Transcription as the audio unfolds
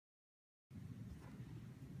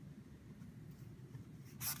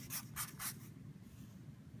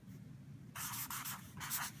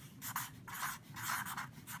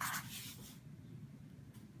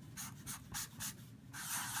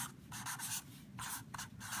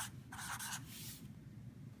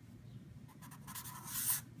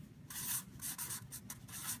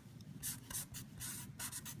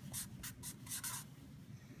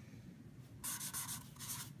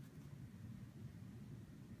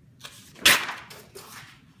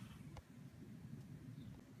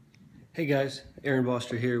Hey guys, Aaron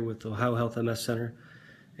Boster here with the Ohio Health MS Center,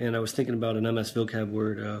 and I was thinking about an MS vocab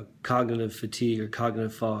word, cognitive fatigue or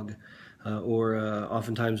cognitive fog, or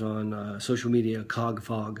oftentimes on social media, cog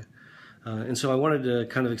fog. And so I wanted to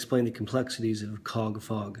kind of explain the complexities of cog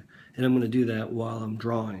fog, and I'm going to do that while I'm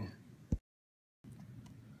drawing.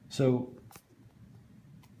 So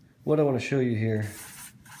what I want to show you here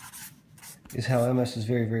is how MS is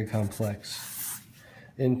very, very complex.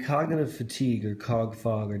 And cognitive fatigue or cog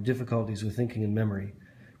fog are difficulties with thinking and memory,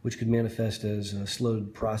 which could manifest as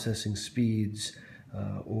slowed processing speeds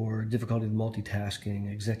or difficulty with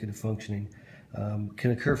multitasking, executive functioning,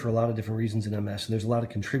 can occur for a lot of different reasons in MS, and there's a lot of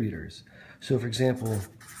contributors. So for example,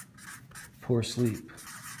 poor sleep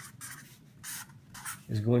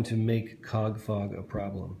is going to make cog fog a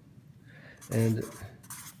problem. And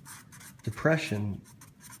depression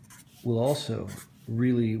will also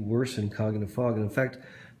really worsen cognitive fog. And in fact,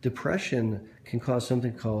 depression can cause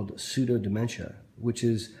something called pseudo-dementia, which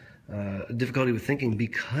is a difficulty with thinking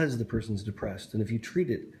because the person's depressed. And if you treat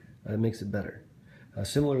it, it makes it better.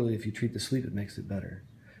 Similarly, if you treat the sleep, it makes it better.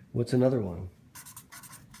 What's another one?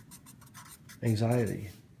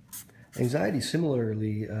 Anxiety. Anxiety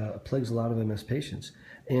similarly plagues a lot of MS patients,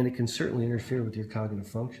 and it can certainly interfere with your cognitive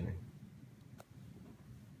functioning.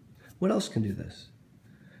 What else can do this?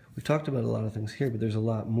 We've talked about a lot of things here, but there's a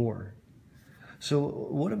lot more. So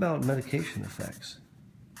what about medication effects?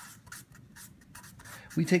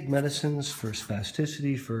 We take medicines for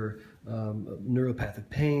spasticity, for neuropathic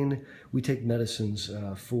pain. We take medicines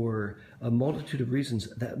for a multitude of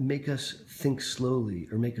reasons that make us think slowly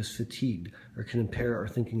or make us fatigued or can impair our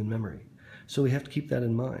thinking and memory. So we have to keep that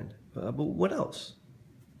in mind. But what else?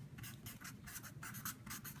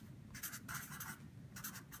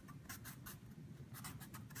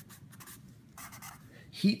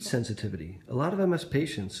 Heat sensitivity. A lot of MS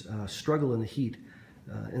patients struggle in the heat,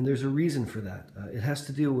 and there's a reason for that. It has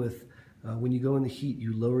to deal with when you go in the heat,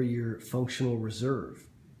 you lower your functional reserve.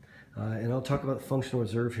 And I'll talk about functional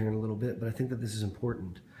reserve here in a little bit, but I think that this is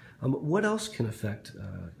important. What else can affect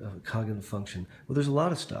cognitive function? Well, there's a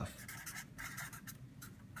lot of stuff.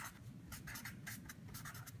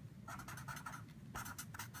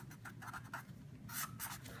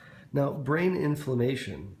 Now, brain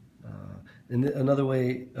inflammation. And another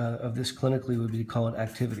way of this clinically would be to call it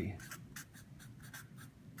activity.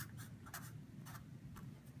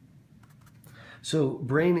 So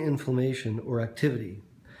brain inflammation or activity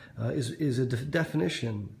is a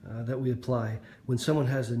definition that we apply when someone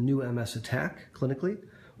has a new MS attack clinically,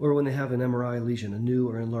 or when they have an MRI lesion, a new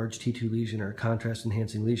or enlarged T2 lesion or a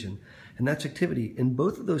contrast-enhancing lesion. And that's activity. And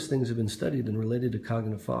both of those things have been studied and related to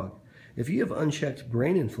cognitive fog. If you have unchecked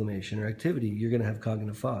brain inflammation or activity, you're going to have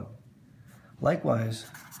cognitive fog. Likewise,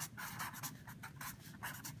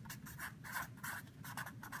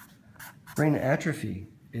 brain atrophy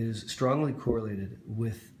is strongly correlated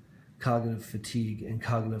with cognitive fatigue and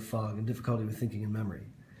cognitive fog and difficulty with thinking and memory.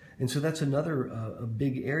 And so that's another a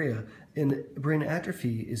big area. And brain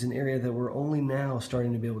atrophy is an area that we're only now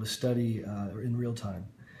starting to be able to study in real time.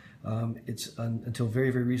 It's until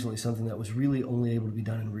very, very recently something that was really only able to be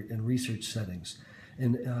done in research settings.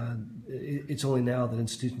 And it's only now that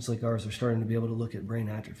institutions like ours are starting to be able to look at brain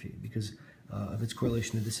atrophy because of its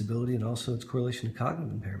correlation to disability and also its correlation to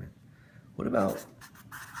cognitive impairment. What about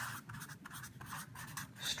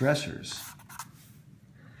stressors?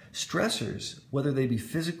 Stressors, whether they be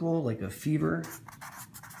physical, like a fever,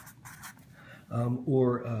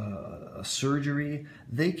 or a surgery,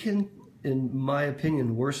 they can, in my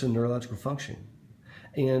opinion, worsen neurological function.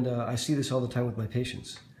 And I see this all the time with my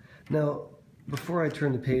patients. Now, before I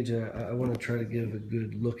turn the page, I want to try to give a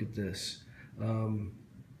good look at this.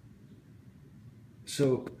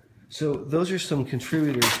 So those are some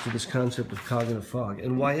contributors to this concept of cognitive fog.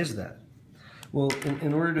 And why is that? Well,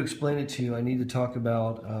 in order to explain it to you, I need to talk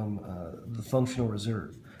about the functional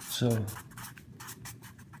reserve. So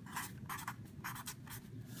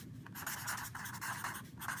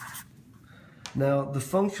now, the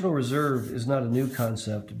functional reserve is not a new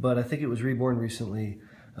concept, but I think it was reborn recently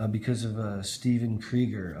because of Stephen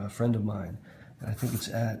Krieger, a friend of mine. I think it's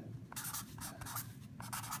at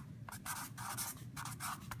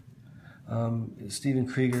Stephen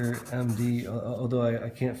Krieger, MD, although I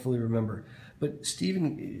can't fully remember. But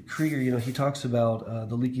Stephen Krieger, you know, he talks about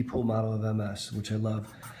the leaky pool model of MS, which I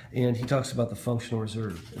love, and he talks about the functional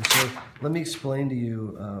reserve. And so let me explain to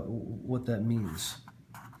you what that means.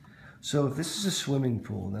 So if this is a swimming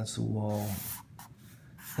pool, and that's the wall,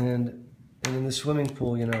 and in the swimming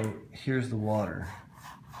pool, you know, here's the water.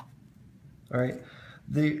 All right,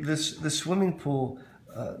 the swimming pool,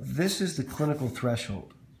 this is the clinical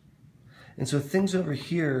threshold. And so things over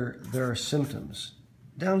here, there are symptoms.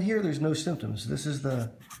 Down here, there's no symptoms. This is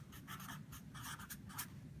the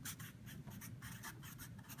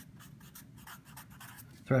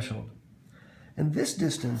threshold. And this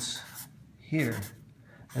distance here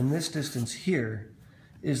and this distance here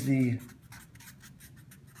is the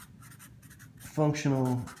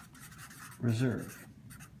functional reserve.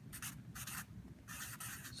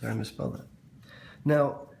 Sorry, I misspelled that.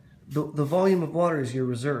 Now, the volume of water is your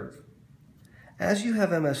reserve. As you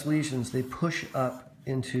have MS lesions, they push up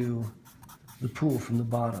into the pool from the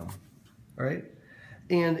bottom, all right?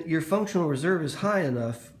 And your functional reserve is high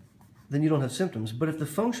enough, then you don't have symptoms. But if the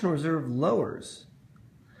functional reserve lowers,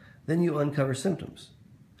 then you uncover symptoms.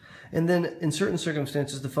 And then in certain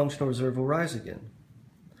circumstances, the functional reserve will rise again.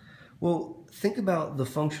 Well, think about the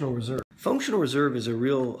functional reserve. Functional reserve is a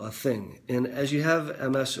real thing. And as you have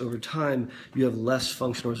MS over time, you have less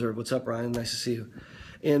functional reserve. What's up, Ryan? Nice to see you.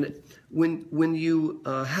 And when you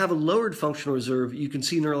have a lowered functional reserve, you can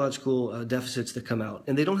see neurological deficits that come out.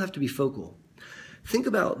 And they don't have to be focal. Think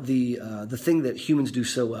about the thing that humans do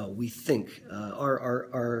so well. We think.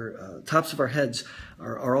 Our tops of our heads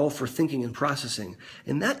are all for thinking and processing.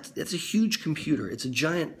 And that's a huge computer. It's a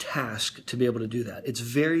giant task to be able to do that. It's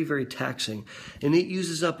very, very taxing. And it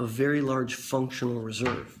uses up a very large functional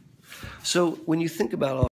reserve. So when you think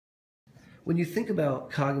about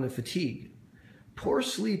cognitive fatigue, poor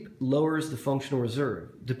sleep lowers the functional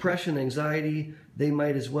reserve. Depression, anxiety, they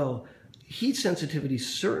might as well. Heat sensitivity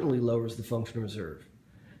certainly lowers the functional reserve.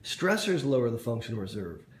 Stressors lower the functional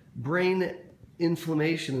reserve. Brain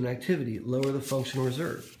inflammation and activity lower the functional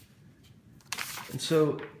reserve. And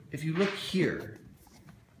so if you look here,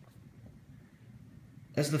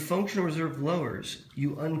 as the functional reserve lowers,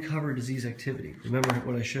 you uncover disease activity. Remember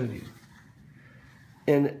what I showed you.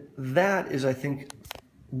 And that is, I think,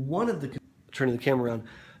 one of the, turning the camera around,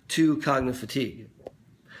 to cognitive fatigue.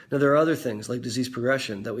 Now, there are other things like disease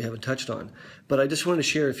progression that we haven't touched on, but I just wanted to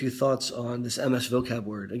share a few thoughts on this MS vocab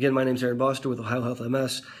word. Again, my name is Boster with Ohio Health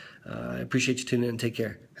MS. I appreciate you tuning in. Take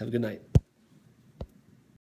care. Have a good night.